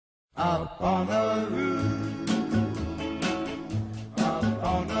up on the roof, up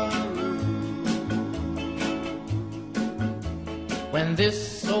on the roof. When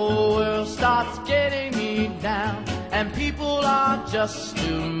this old world starts getting me down and people are just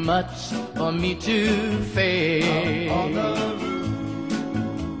too much for me to face, up on the roof,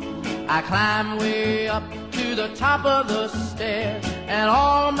 I climb way up to the top of the stairs and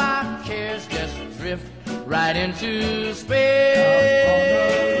all my cares just drift right into space.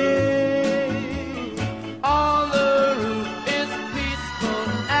 On the roof is peaceful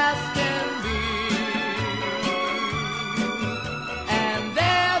as can be, and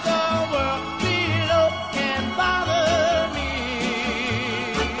there the world below can bother me.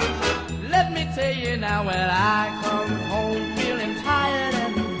 Let me tell you now, when I come home feeling tired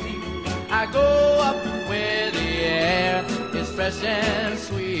and weak, I go up where the air is fresh and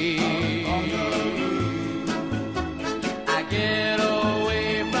sweet. I get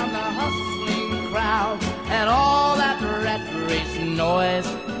away from the hustling crowd and all that rat race noise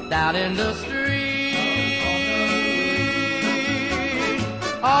down in the street.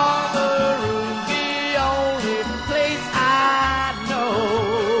 On the roof, the only place I know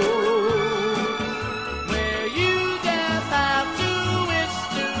where you just have to wish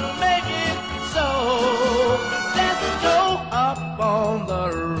to make it so. Let's go up on the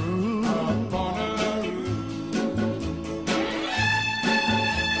roof.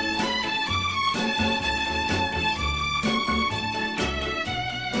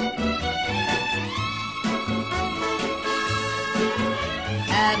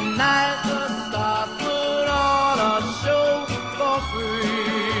 At night the stars put on a show for free,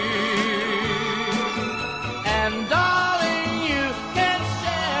 and darling, you can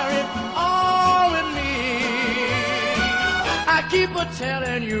share it all with me. I keep a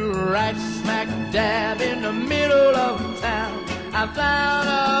telling you, right smack dab in the middle of town, I found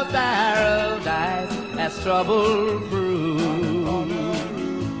a paradise that's trouble-proof.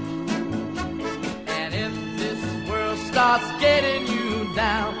 And if this world starts getting you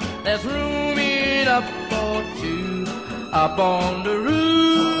down, there's room enough for two up on the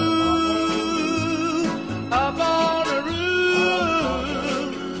roof, up on the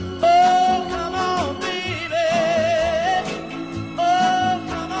roof. Oh, come on, baby. Oh,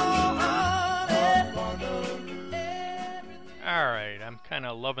 come on, honey. Alright, I'm kind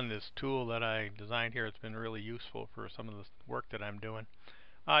of loving this tool that I designed here. It's been really useful for some of the work that I'm doing.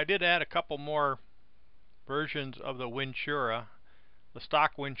 I did add a couple more versions of the Windtura. The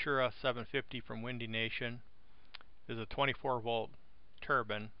stock Windtura 750 from Windy Nation is a 24 volt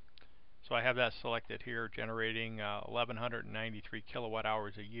turbine, so I have that selected here, generating 1193 kilowatt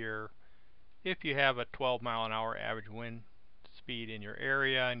hours a year if you have a 12 mile an hour average wind speed in your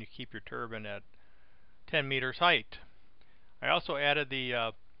area and you keep your turbine at 10 meters height. I also added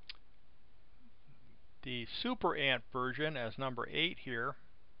the super amp version as number 8 here,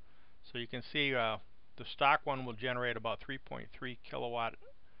 so you can see the stock one will generate about 3.3 kilowatt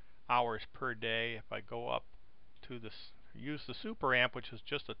hours per day. If I go up to use the super amp, which is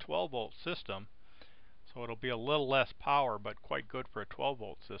just a 12 volt system, so it'll be a little less power but quite good for a 12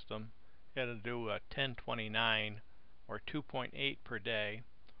 volt system. It'll do a 1029 or 2.8 per day.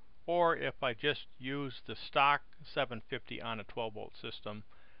 Or if I just use the stock 750 on a 12 volt system,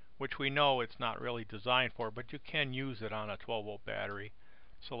 which we know it's not really designed for, but you can use it on a 12 volt battery.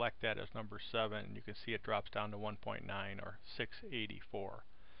 Select that as number 7, and you can see it drops down to 1.9 or 684.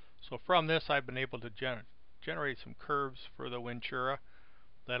 So from this I've been able to generate some curves for the Windtura.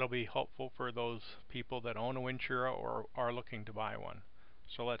 That'll be helpful for those people that own a Windtura or are looking to buy one.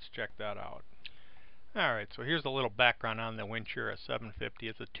 So let's check that out. Alright, so here's a little background on the Windtura 750.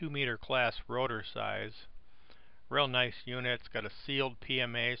 It's a 2 meter class rotor size. Real nice unit. It's got a sealed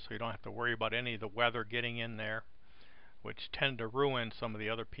PMA, so you don't have to worry about any of the weather getting in there, which tend to ruin some of the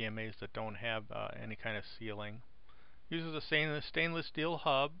other PMAs that don't have any kind of sealing. Uses a stainless steel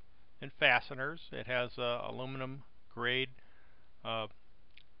hub and fasteners. It has aluminum grade,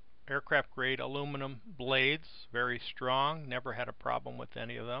 aircraft grade aluminum blades, very strong, never had a problem with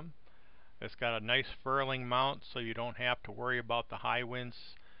any of them. It's got a nice furling mount, so you don't have to worry about the high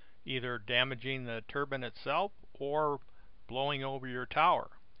winds either damaging the turbine itself or blowing over your tower.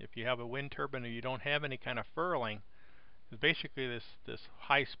 If you have a wind turbine and you don't have any kind of furling, basically this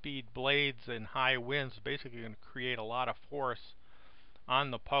high speed blades and high winds basically going to create a lot of force on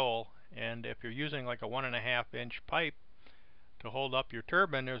the pole, and if you're using like a 1.5 inch pipe to hold up your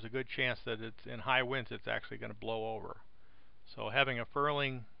turbine, there's a good chance that it's in high winds it's actually going to blow over. So having a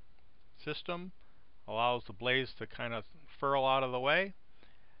furling system allows the blades to kind of furl out of the way,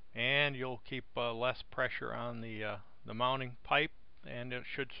 and you'll keep less pressure on the mounting pipe and it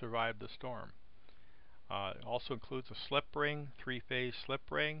should survive the storm. It also includes a slip ring, 3-phase slip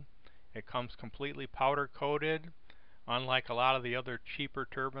ring. It comes completely powder coated, unlike a lot of the other cheaper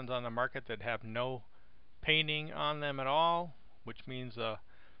turbines on the market that have no painting on them at all, which means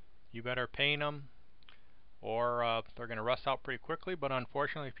you better paint them or they're going to rust out pretty quickly. But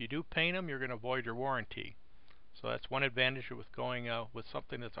unfortunately, if you do paint them, you're going to void your warranty. So that's one advantage with going with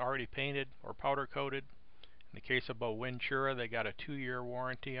something that's already painted or powder coated. In the case of Windtura, they got a 2-year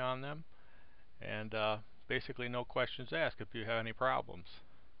warranty on them, and basically no questions asked if you have any problems.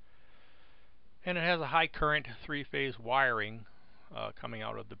 And it has a high current 3-phase wiring coming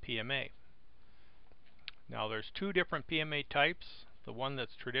out of the PMA. Now there's 2 different PMA types. The one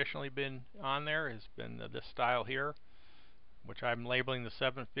that's traditionally been on there has been this style here, which I'm labeling the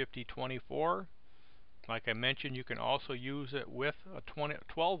 750-24. Like I mentioned, you can also use it with a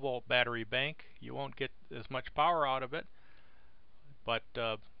 12 volt battery bank. You won't get as much power out of it, but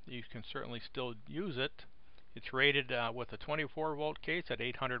you can certainly still use it. It's rated with a 24 volt case at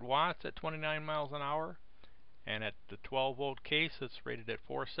 800 watts at 29 miles an hour, and at the 12 volt case it's rated at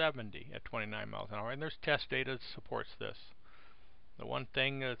 470 at 29 miles an hour, and there's test data that supports this. The one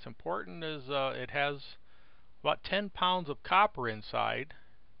thing that's important is it has about 10 pounds of copper inside,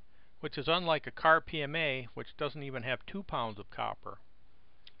 which is unlike a car PMA, which doesn't even have 2 pounds of copper.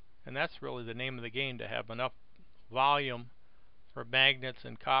 And that's really the name of the game, to have enough volume for magnets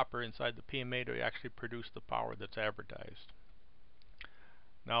and copper inside the PMA to actually produce the power that's advertised.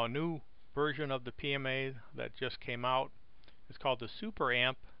 Now a new version of the PMA that just came out is called the Super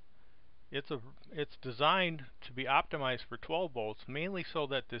Amp. It's designed to be optimized for 12 volts, mainly so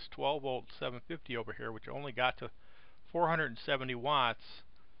that this 12 volt 750 over here, which only got to 470 watts,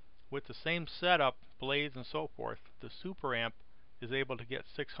 with the same setup, blades and so forth, the Super Amp is able to get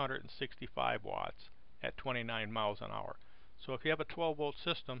 665 watts at 29 miles an hour. So if you have a 12 volt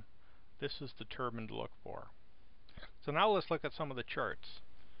system, this is the turbine to look for. So now let's look at some of the charts.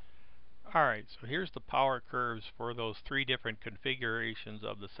 Alright, so here's the power curves for those 3 different configurations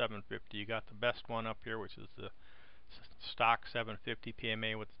of the 750. You got the best one up here, which is the stock 750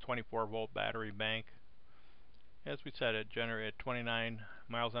 PMA with the 24 volt battery bank. As we said, it generated 29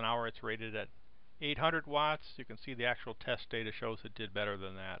 miles an hour. It's rated at 800 watts. You can see the actual test data shows it did better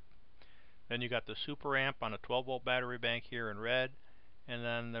than that. Then you got the Super Amp on a 12 volt battery bank here in red, and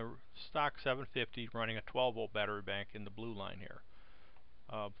then the stock 750 running a 12 volt battery bank in the blue line here.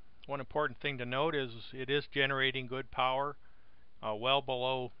 One important thing to note is it is generating good power, well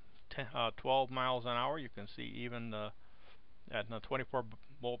below 12 miles an hour. You can see even at the 24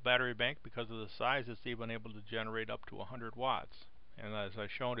 volt battery bank, because of the size, it's even able to generate up to 100 watts. And as I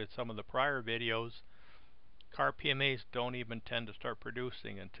shown in some of the prior videos, car PMAs don't even tend to start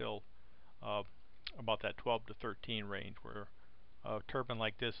producing until about that 12 to 13 range, where a turbine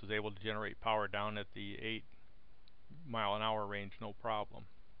like this is able to generate power down at the 8 mile an hour range no problem.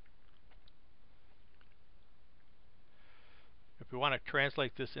 If we want to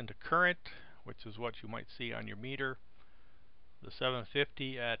translate this into current, which is what you might see on your meter, the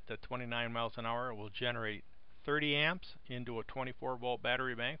 750 at 29 miles an hour will generate 30 amps into a 24 volt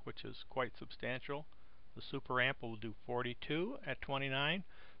battery bank, which is quite substantial. The Super Amp will do 42 at 29,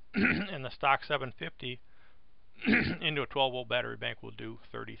 and the stock 750 into a 12 volt battery bank will do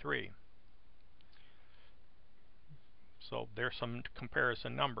 33. So there's some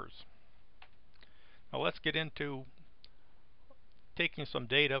comparison numbers. Now let's get into taking some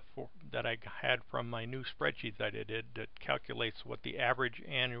data that I had from my new spreadsheet that I did that calculates what the average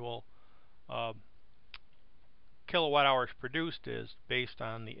annual kilowatt hours produced is based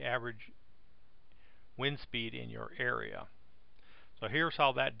on the average wind speed in your area. So here's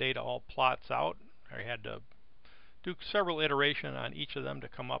how that data all plots out. I had to do several iterations on each of them to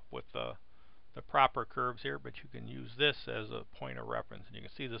come up with the proper curves here, but you can use this as a point of reference. And you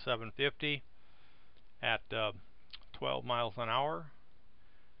can see the 750 at 12 miles an hour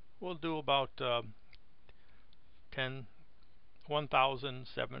will do about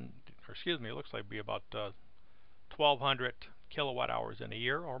 1,007, or excuse me, it looks like it'd be about 1,200 kilowatt hours in a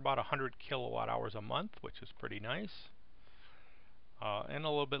year, or about 100 kilowatt hours a month, which is pretty nice. And a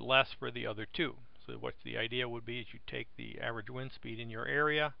little bit less for the other two. So what the idea would be is you take the average wind speed in your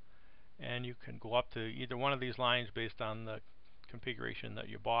area, and you can go up to either one of these lines based on the configuration that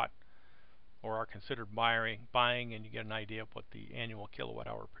you bought or are considered buying, and you get an idea of what the annual kilowatt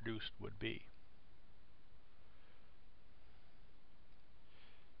hour produced would be.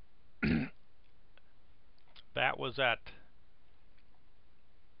 That was at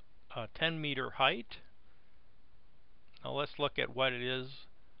a 10 meter height. Now let's look at what it is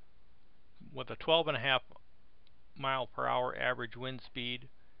with a 12.5 mile per hour average wind speed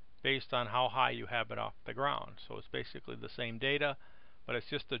based on how high you have it off the ground. So it's basically the same data, but it's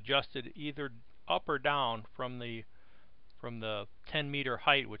just adjusted either up or down from the 10-meter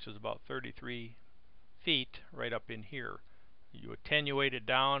height, which is about 33 feet, right up in here. You attenuate it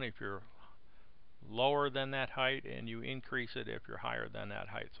down if you're lower than that height, and you increase it if you're higher than that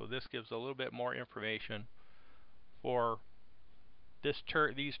height. So this gives a little bit more information for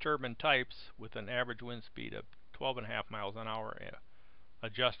these turbine types with an average wind speed of 12.5 miles an hour,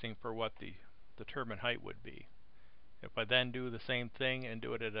 adjusting for what the turbine height would be. If I then do the same thing and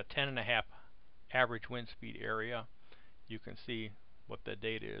do it at a 10.5 average wind speed area, you can see what the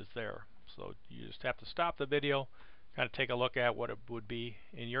data is there. So you just have to stop the video, kind of take a look at what it would be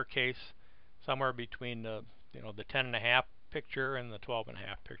in your case, somewhere between the the 10.5 picture and the 12.5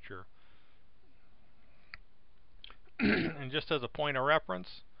 picture. And just as a point of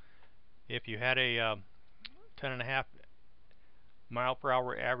reference, if you had a 10.5 mile per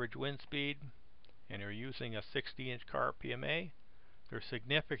hour average wind speed and you're using a 60-inch car PMA, they're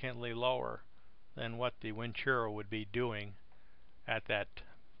significantly lower than what the Windtura would be doing at that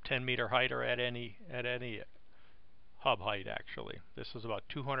 10-meter height or at any hub height. Actually, this is about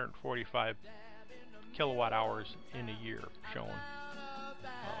 245 kilowatt hours in a year shown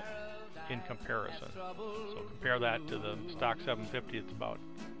in comparison. So compare that to the stock 750, it's about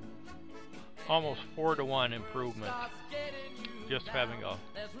almost 4-to-1 improvement just having a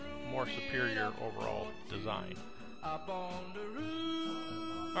more superior overall design.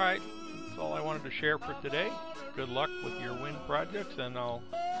 Alright, that's all I wanted to share for today. Good luck with your wind projects, and I'll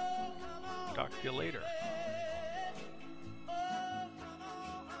talk to you later.